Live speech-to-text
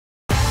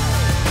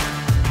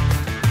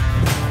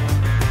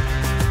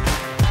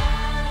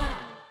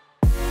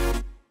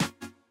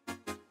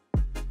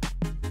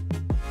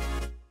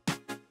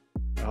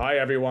Hi,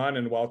 everyone,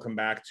 and welcome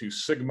back to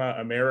SiGMA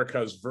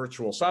Americas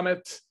Virtual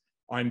Summit.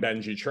 I'm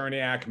Benji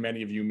Cherniak.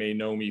 Many of you may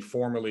know me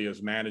formerly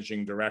as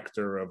Managing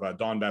Director of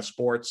Donvest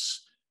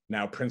Sports,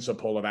 now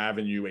Principal of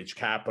Avenue H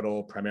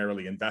Capital,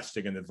 primarily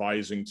investing and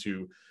advising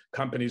to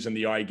companies in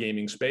the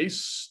iGaming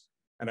space.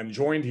 And I'm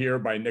joined here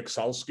by Nick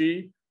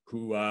Sulsky,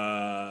 who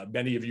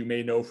many of you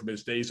may know from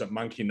his days at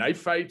Monkey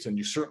Knife Fight, and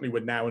you certainly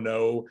would now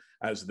know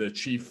as the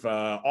Chief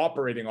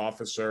Operating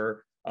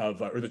Officer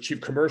of, or the Chief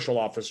Commercial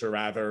Officer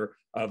rather,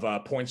 of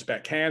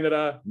PointsBet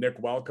Canada. Nick,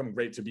 welcome.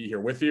 Great to be here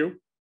with you.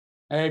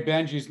 Hey,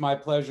 Benji, it's my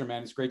pleasure,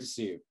 man. It's great to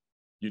see you.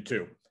 You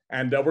too.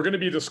 And we're going to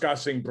be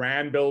discussing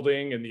brand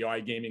building in the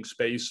iGaming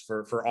space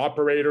for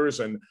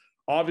operators. And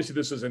obviously,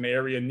 this is an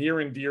area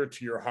near and dear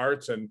to your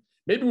hearts. And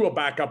maybe we'll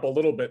back up a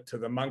little bit to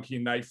the Monkey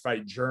Knife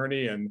Fight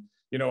journey. And,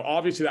 you know,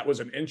 obviously that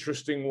was an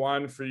interesting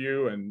one for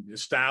you and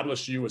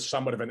established you as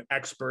somewhat of an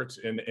expert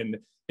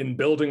in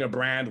building a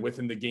brand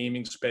within the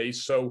gaming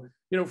space. So,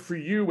 you know, for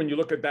you, when you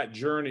look at that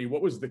journey,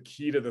 what was the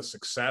key to the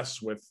success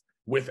with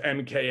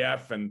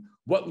MKF, and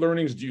what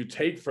learnings do you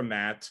take from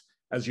that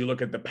as you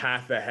look at the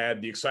path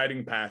ahead, the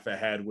exciting path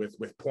ahead with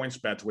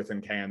PointsBet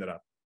within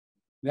Canada?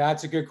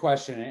 That's a good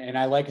question. And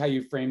I like how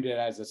you framed it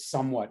as a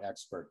somewhat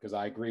expert, because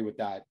I agree with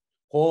that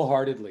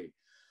wholeheartedly.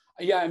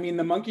 Yeah, I mean,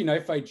 the Monkey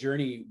Knife Fight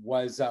journey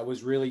was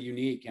really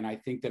unique. And I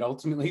think that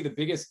ultimately the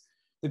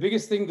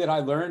biggest thing that I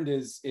learned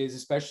is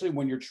especially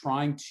when you're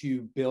trying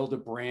to build a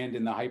brand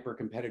in the hyper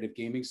competitive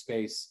gaming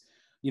space,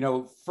 you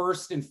know,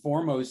 first and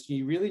foremost,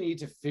 you really need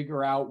to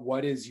figure out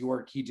what is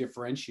your key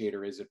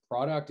differentiator. Is it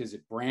product? Is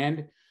it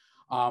brand?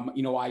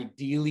 You know,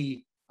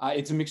 ideally,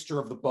 it's a mixture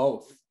of the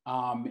both.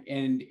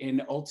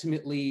 And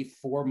ultimately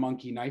for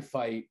Monkey Knife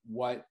Fight,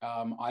 what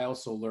I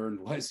also learned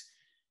was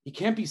you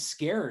can't be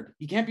scared.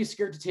 You can't be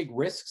scared to take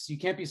risks. You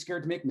can't be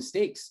scared to make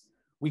mistakes.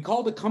 We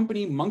called the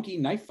company Monkey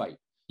Knife Fight.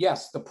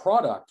 Yes, the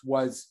product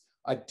was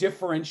a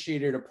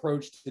differentiated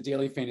approach to the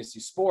daily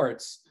fantasy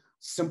sports,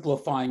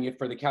 simplifying it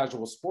for the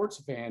casual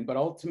sports fan. But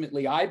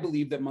ultimately, I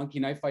believe that Monkey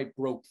Knife Fight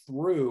broke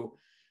through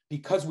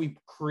because we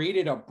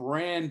created a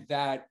brand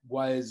that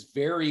was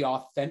very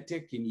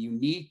authentic and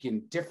unique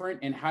and different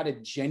and had a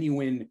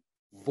genuine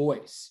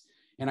voice.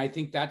 And I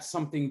think that's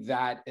something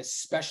that,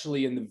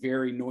 especially in the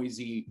very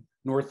noisy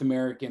North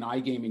American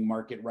iGaming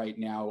market right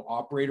now,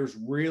 operators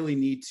really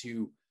need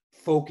to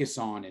focus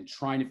on and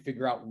trying to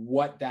figure out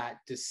what that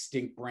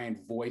distinct brand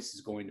voice is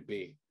going to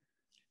be.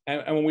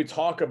 And when we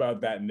talk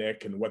about that,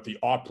 Nick, and what the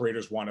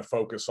operators want to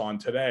focus on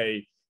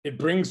today, it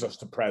brings us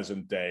to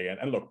present day.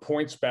 And look,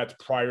 PointsBet,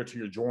 prior to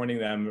your joining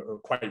them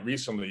quite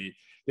recently,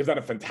 they've done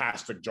a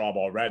fantastic job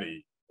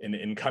already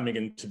in coming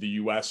into the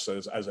US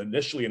as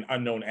initially an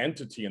unknown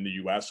entity in the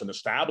US and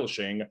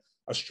establishing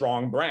a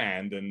strong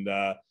brand. And,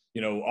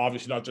 you know,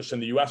 obviously not just in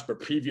the US, but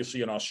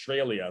previously in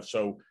Australia.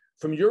 So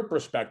from your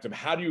perspective,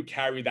 how do you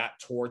carry that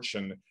torch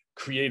and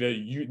create a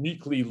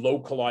uniquely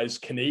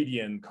localized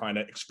Canadian kind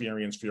of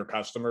experience for your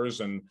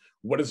customers? And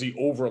what is the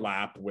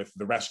overlap with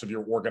the rest of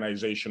your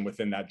organization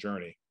within that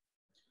journey?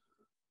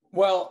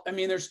 Well, I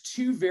mean, there's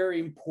two very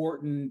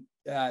important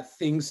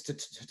things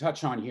to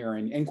touch on here.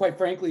 And quite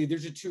frankly,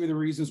 these are two of the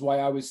reasons why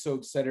I was so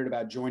excited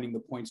about joining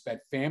the PointsBet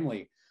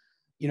family.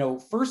 You know,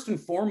 first and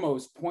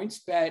foremost,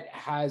 PointsBet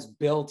has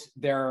built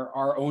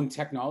our own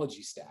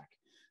technology stack.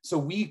 So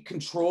we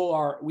control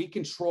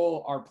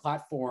our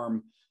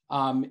platform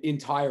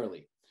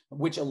entirely,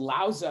 which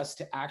allows us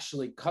to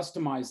actually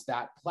customize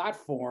that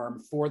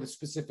platform for the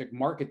specific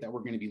market that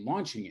we're going to be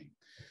launching in.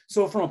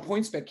 So from a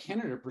PointsBet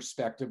Canada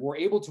perspective, we're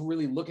able to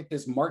really look at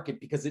this market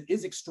because it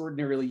is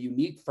extraordinarily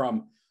unique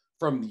from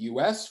the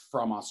US,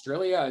 from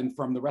Australia, and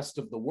from the rest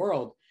of the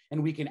world.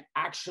 And we can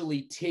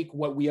actually take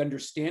what we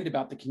understand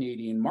about the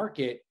Canadian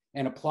market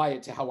and apply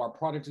it to how our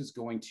product is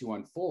going to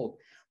unfold.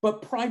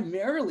 But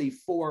primarily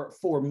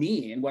for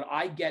me, and what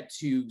I get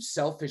to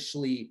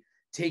selfishly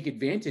take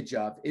advantage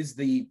of, is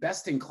the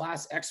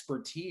best-in-class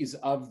expertise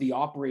of the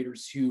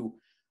operators who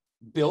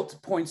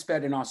built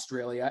PointsBet in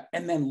Australia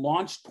and then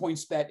launched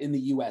PointsBet in the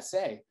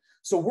USA.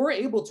 So we're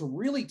able to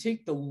really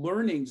take the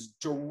learnings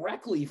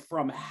directly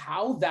from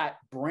how that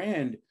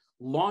brand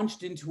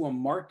launched into a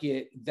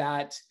market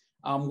that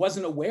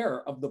wasn't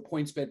aware of the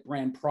PointsBet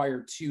brand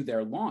prior to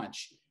their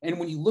launch. And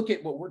when you look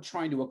at what we're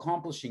trying to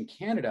accomplish in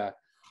Canada,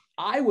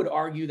 I would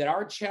argue that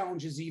our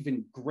challenge is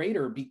even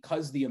greater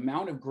because the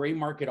amount of gray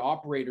market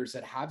operators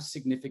that have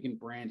significant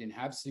brand and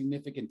have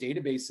significant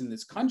database in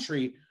this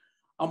country,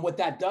 what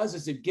that does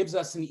is it gives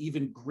us an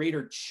even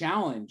greater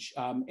challenge.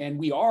 And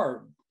we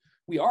are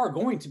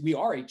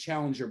a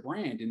challenger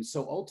brand. And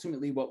so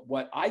ultimately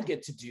what I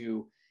get to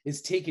do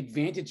is take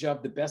advantage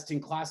of the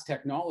best-in-class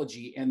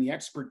technology and the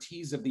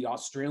expertise of the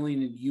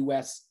Australian and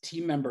US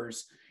team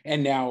members,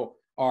 and now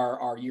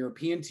our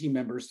European team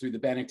members through the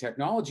Bannock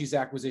Technologies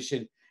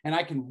acquisition. And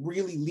I can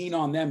really lean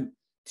on them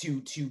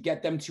to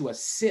get them to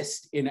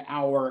assist in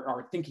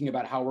our thinking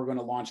about how we're going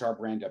to launch our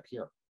brand up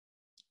here.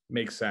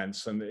 Makes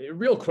sense. And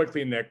real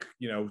quickly, Nick,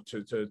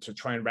 to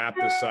try and wrap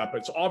this up,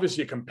 it's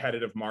obviously a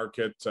competitive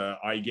market,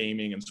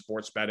 iGaming and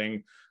sports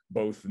betting,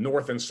 both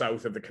north and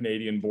south of the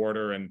Canadian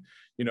border. And,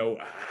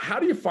 how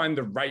do you find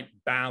the right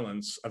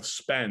balance of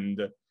spend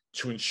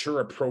to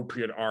ensure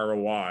appropriate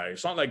ROI?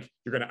 It's not like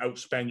you're going to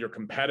outspend your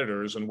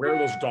competitors, and where are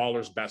those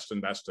dollars best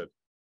invested?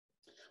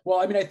 Well,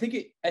 I mean, I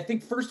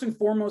think first and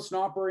foremost, an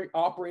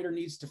operator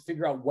needs to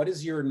figure out what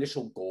is your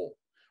initial goal,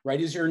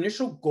 right? Is your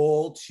initial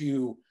goal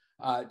to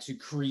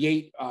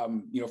create,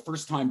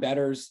 first-time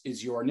bettors?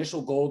 Is your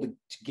initial goal to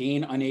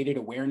gain unaided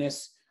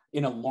awareness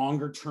in a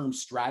longer-term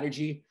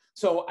strategy?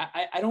 So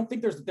I don't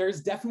think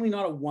there's definitely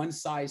not a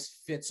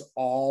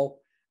one-size-fits-all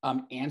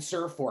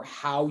answer for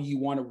how you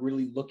want to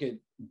really look at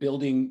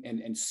building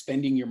and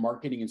spending your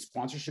marketing and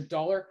sponsorship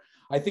dollar.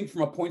 I think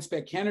from a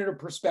PointsBet Canada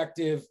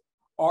perspective,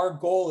 our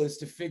goal is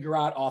to figure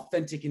out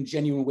authentic and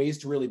genuine ways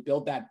to really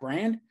build that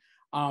brand.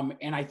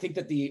 And I think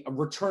that the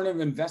return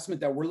of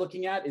investment that we're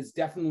looking at is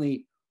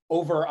definitely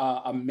over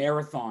a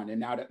marathon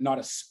and not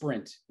a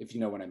sprint, if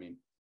you know what I mean.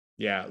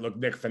 Yeah, look,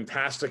 Nick,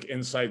 fantastic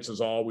insights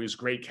as always.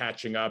 Great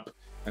catching up.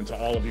 And to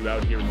all of you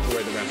out here,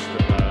 enjoy the rest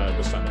of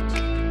the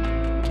summit.